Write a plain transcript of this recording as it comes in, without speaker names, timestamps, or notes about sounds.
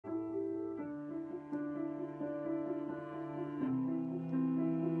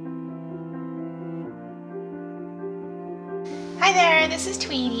Hi there, this is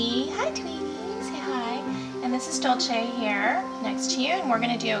Tweety. Hi Tweety, say hi. And this is Dolce here next to you, and we're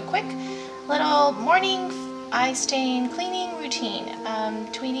going to do a quick little morning eye stain cleaning routine.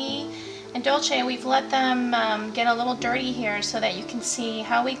 Tweety and Dolce, we've let them get a little dirty here so that you can see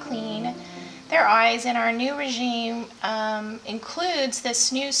how we clean their eyes, and our new regime includes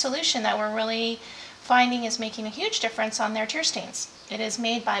this new solution that we're really finding is making a huge difference on their tear stains. It is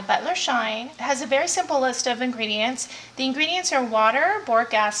made by Butler Schein. It has a very simple list of ingredients. The ingredients are water,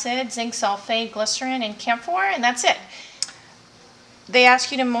 boric acid, zinc sulfate, glycerin, and camphor, and that's it. They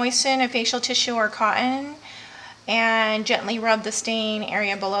ask you to moisten a facial tissue or cotton and gently rub the stain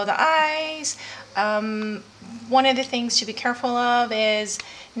area below the eyes. One of the things to be careful of is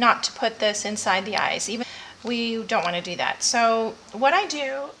not to put this inside the eyes. Even we don't want to do that. So what I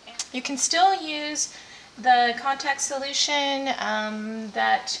do, you can still use the contact solution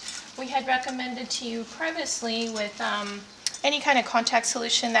that we had recommended to you previously with any kind of contact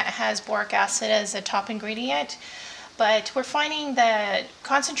solution that has boric acid as a top ingredient. But we're finding that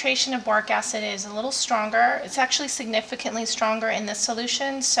concentration of boric acid is a little stronger. It's actually significantly stronger in this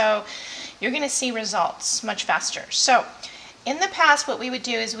solution, so you're going to see results much faster. So in the past, what we would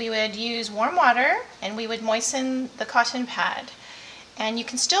do is we would use warm water and we would moisten the cotton pad. And you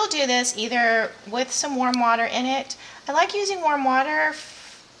can still do this either with some warm water in it. I like using warm water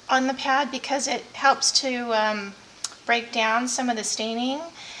on the pad because it helps to break down some of the staining.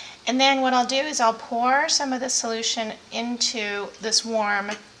 And then what I'll do is I'll pour some of the solution into this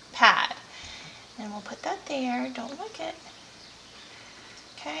warm pad. And we'll put that there, don't lick it.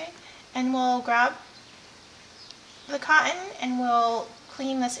 Okay, and we'll grab the cotton and we'll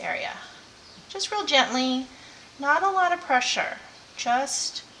clean this area. Just real gently, not a lot of pressure.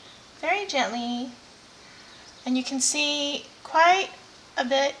 Just very gently, and you can see quite a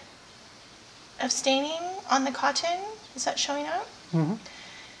bit of staining on the cotton. Is that showing up? Mm-hmm.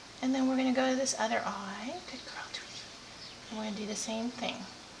 And then we're going to go to this other eye. Good girl, Tweety. And we're going to do the same thing.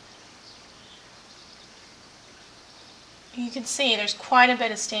 You can see there's quite a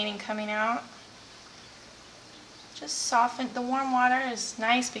bit of staining coming out. Just soften. The warm water is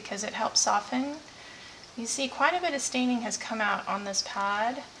nice because it helps soften. You see quite a bit of staining has come out on this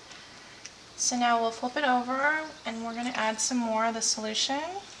pad. So now we'll flip it over and we're going to add some more of the solution.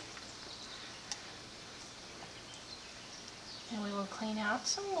 And we will clean out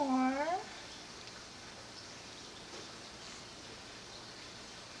some more.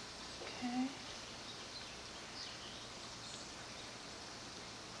 Okay.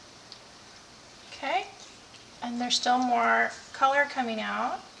 Okay. And there's still more color coming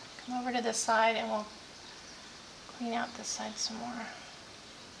out. Come over to this side and we'll clean out this side some more.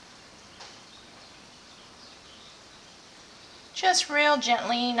 Just real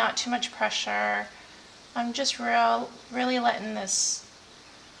gently, not too much pressure. I'm just really letting this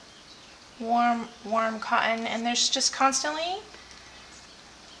warm cotton, and there's just constantly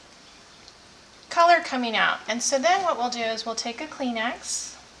color coming out. And so then what we'll do is we'll take a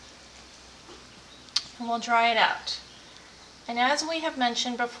Kleenex and we'll dry it out. And as we have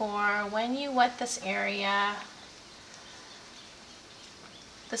mentioned before, when you wet this area,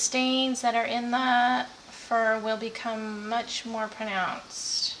 the stains that are in the fur will become much more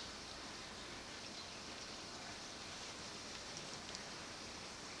pronounced.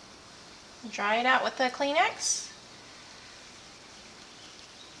 Dry it out with the Kleenex.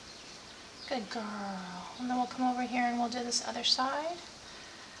 Good girl. And then we'll come over here and we'll do this other side.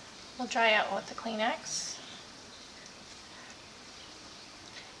 We'll dry out with the Kleenex.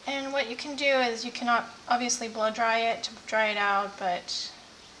 And what you can do is you cannot obviously blow dry it to dry it out, but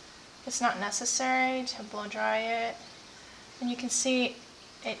it's not necessary to blow dry it. And you can see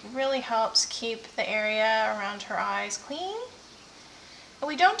it really helps keep the area around her eyes clean. And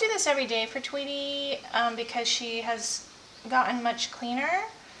we don't do this every day for Tweety because she has gotten much cleaner.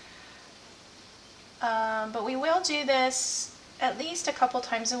 But we will do this at least a couple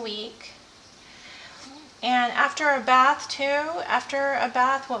times a week. And after a bath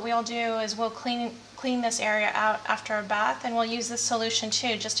what we'll do is we'll clean this area out after a bath, and we'll use this solution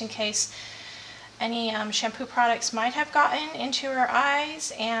too, just in case any shampoo products might have gotten into her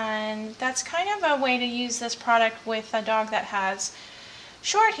eyes. And that's kind of a way to use this product with a dog that has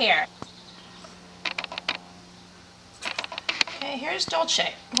short hair. Okay, here's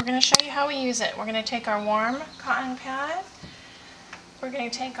Dolce. We're going to show you how we use it. We're going to take our warm cotton pad. We're going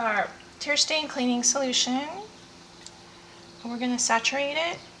to take our tear stain cleaning solution, and we're going to saturate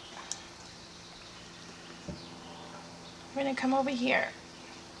it. We're going to come over here.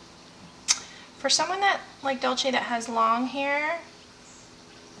 For someone that, like Dolce, that has long hair,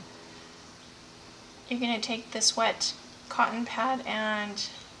 you're going to take this wet cotton pad and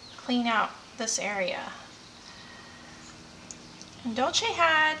clean out this area. And Dolce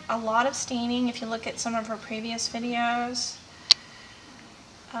had a lot of staining if you look at some of her previous videos,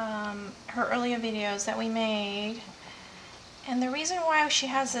 her earlier videos that we made. And the reason why she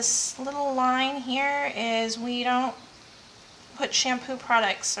has this little line here is we don't put shampoo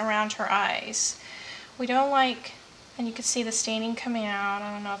products around her eyes. We don't like, and you can see the staining coming out.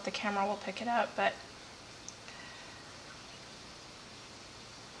 I don't know if the camera will pick it up, but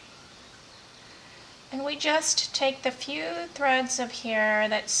and we just take the few threads of hair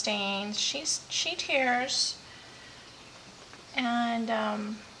that stains. She tears, and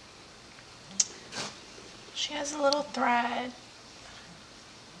she has a little thread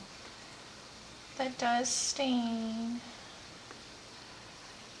that does stain.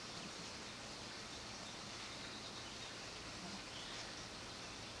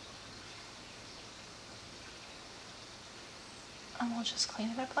 And we'll just clean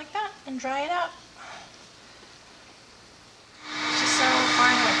it up like that and dry it out. She's so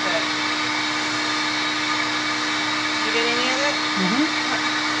fine with it. Did you get any of it? Mm-hmm.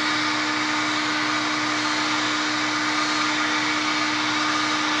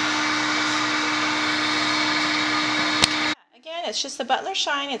 Again, it's just the Butler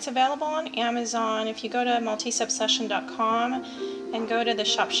Schein. It's available on Amazon. If you go to MalteseObsession.com and go to the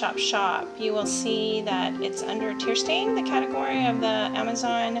shop, you will see that it's under tear stain, the category of the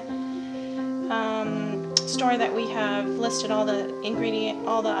Amazon store that we have listed all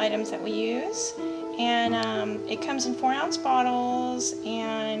the items that we use. And it comes in 4-ounce bottles,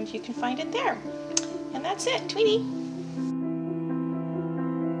 and you can find it there. And that's it, Tweety.